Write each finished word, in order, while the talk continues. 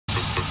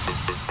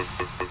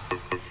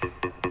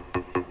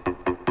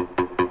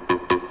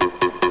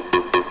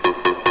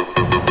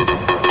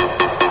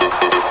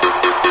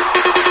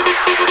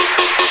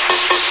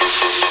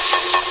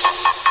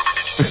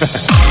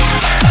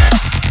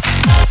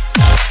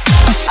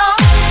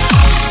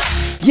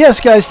Yes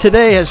guys,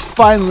 today has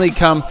finally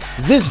come.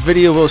 This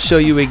video will show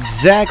you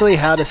exactly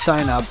how to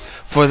sign up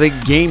for the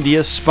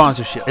Gamdias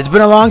sponsorship. It's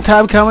been a long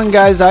time coming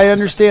guys, I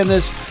understand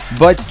this,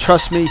 but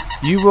trust me,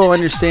 you will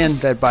understand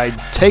that by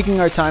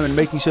taking our time and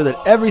making sure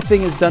that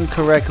everything is done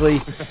correctly,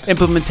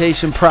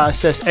 implementation,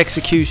 process,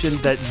 execution,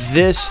 that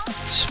this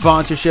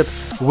sponsorship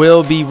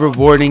will be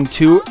rewarding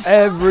to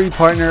every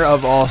partner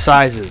of all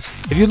sizes.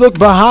 If you look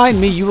behind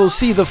me, you will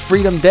see the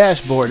Freedom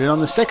dashboard, and on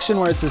the section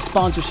where it says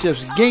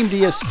sponsorships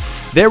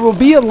Gamdias, there will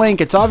be a link.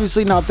 It's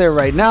obviously not there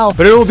right now,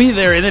 but it will be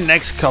there in the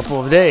next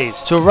couple of days.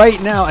 So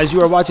right now, as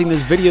you are watching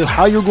this video,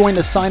 how you're going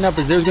to sign up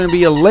is there's going to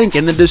be a link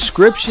in the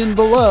description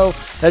below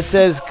that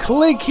says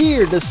click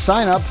here to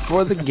sign up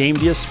for the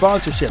Gamdias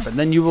sponsorship, and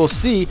then you will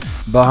see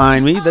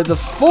behind me that the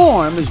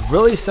form is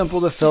really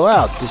simple to fill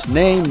out. Just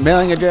name,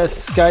 mailing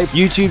address, Skype,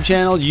 YouTube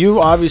channel. You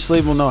obviously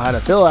will know how to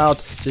fill out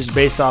just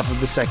based off of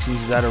the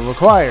sections that are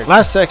required.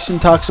 Last section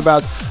talks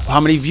about how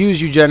many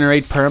views you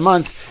generate per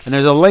month, and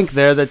there's a link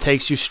there that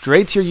takes you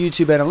straight to your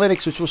YouTube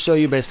analytics, which will show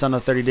you based on a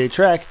 30-day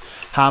track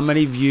how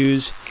many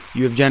views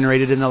you have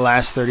generated in the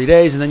last 30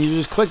 days, and then you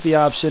just click the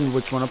option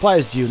which one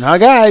applies to you. Now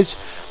guys,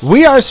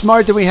 we are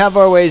smart and we have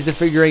our ways to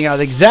figuring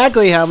out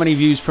exactly how many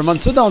views per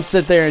month, so don't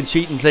sit there and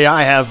cheat and say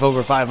I have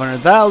over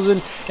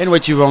 500,000 in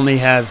which you only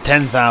have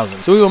 10,000.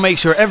 So we will make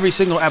sure every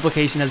single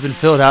application has been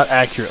filled out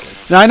accurately.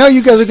 Now I know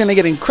you guys are going to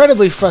get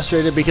incredibly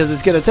frustrated because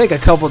it's going to take a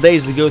couple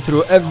days to go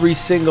through every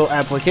single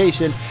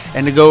application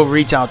and to go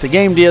reach out to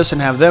Gamdias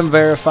and have them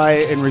verify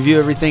it and review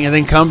everything and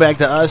then come back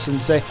to us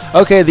and say,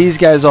 okay, these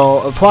guys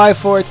all apply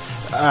for it.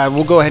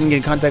 We'll go ahead and get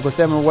in contact with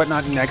them and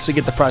whatnot and actually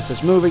get the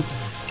process moving.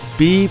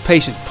 Be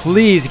patient.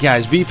 Please,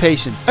 guys, be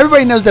patient.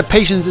 Everybody knows that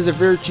patience is a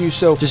virtue,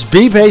 so just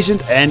be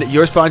patient and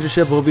your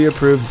sponsorship will be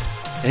approved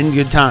in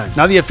good time.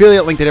 Now, the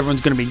affiliate link that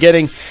everyone's going to be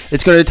getting,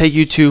 it's going to take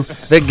you to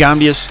the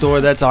Gamdias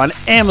store that's on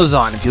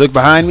Amazon. If you look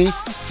behind me,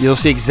 you'll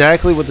see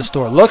exactly what the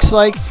store looks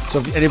like. So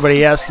if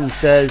anybody asks and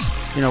says,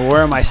 you know,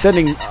 where am I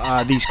sending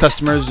these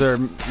customers or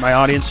my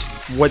audience,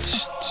 what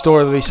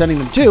store are they sending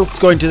them to? It's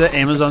going to the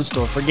Amazon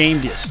store for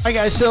Gamdias. Alright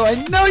guys, so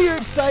I know you're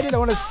excited. I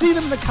want to see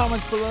them in the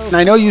comments below. And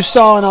I know you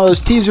saw in all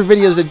those teaser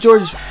videos that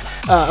George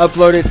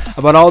uploaded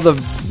about all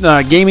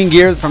the gaming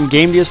gear from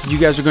Gamdias that you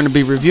guys are going to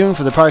be reviewing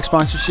for the product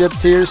sponsorship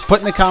tiers. Put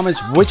in the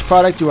comments which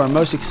product you are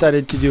most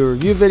excited to do a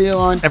review video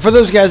on. And for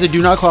those guys that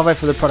do not qualify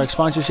for the product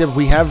sponsorship,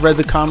 we have read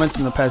the comments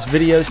in the past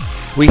videos.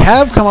 We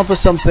have come up with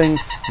something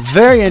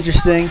very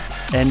interesting,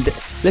 and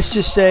let's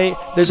just say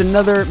there's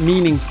another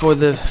meaning for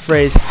the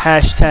phrase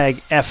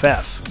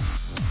 #FF.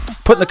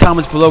 Put in the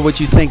comments below what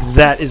you think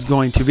that is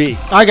going to be.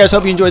 Alright guys,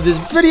 hope you enjoyed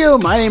this video.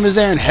 My name is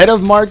Aaron, head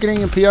of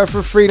marketing and PR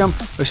for Freedom.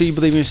 Make sure you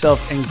believe in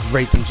yourself and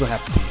great things will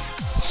happen to you.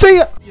 See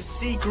ya! Your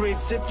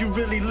secrets, if you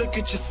really look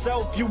at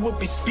yourself, you would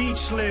be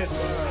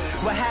speechless.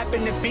 What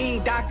happened to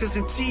being doctors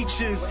and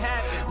teachers?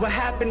 What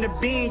happened to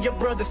being your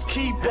brother's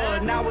keeper?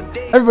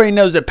 Nowadays, everybody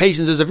knows that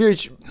patience is a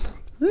virtue.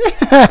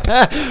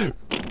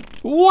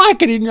 Why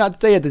can you not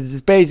say it?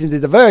 This patience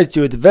is a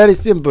virtue. It's very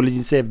simple.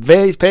 You say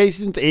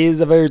patience is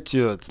a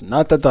virtue. It's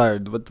not that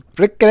hard. What the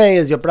frick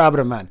is your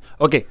problem, man?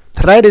 Okay,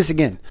 try this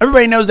again.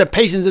 Everybody knows that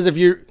patience is a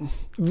view.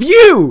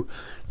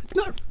 It's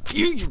not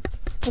view. You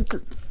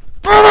fucker.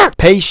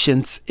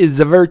 Patience is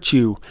a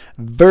virtue.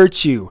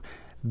 Virtue.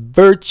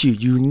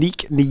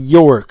 Unique New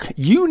York.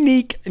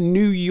 Unique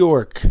New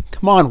York.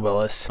 Come on,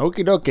 Willis.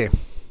 Okie dokie.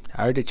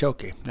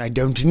 Artichoke. I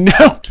don't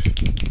know.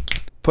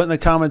 Put in the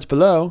comments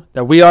below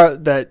that we are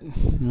that.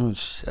 Oh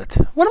shit.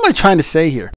 What am I trying to say here?